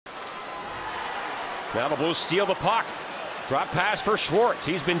Now the Blues steal the puck. Drop pass for Schwartz.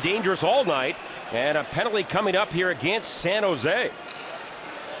 He's been dangerous all night. And a penalty coming up here against San Jose.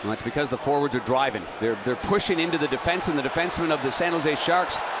 Well, it's because the forwards are driving. They're pushing into the defense, and the defensemen of the San Jose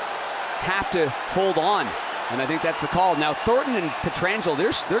Sharks have to hold on. And I think that's the call. Now Thornton and Pietrangelo,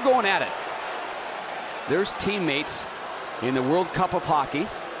 they're going at it. There's teammates in the World Cup of Hockey,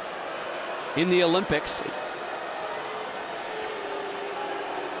 in the Olympics.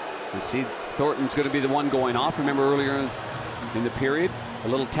 You see Thornton's going to be the one going off. Remember earlier in the period, a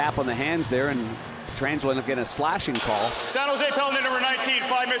little tap on the hands there, and Pietrangelo ended up getting a slashing call. San Jose penalty number 19,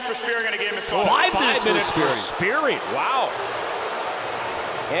 5 minutes for spearing and a game misconduct. 5 minutes for spearing. Wow.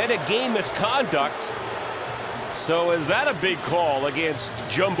 And a game misconduct. So is that a big call against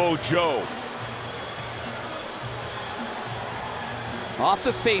Jumbo Joe? Off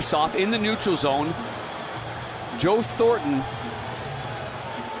the face-off in the neutral zone, Joe Thornton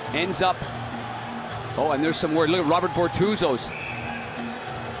ends up. Oh, and there's some word. Look at Robert Bortuzzo's.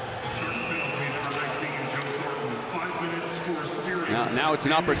 Now it's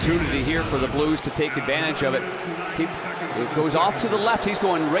an opportunity here for the Blues to take advantage of it. It goes off to the left. He's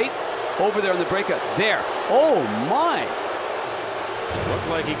going right over there on the breakout. There. Oh, my. Looked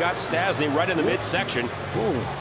like he got Stastny right in the midsection. Ooh.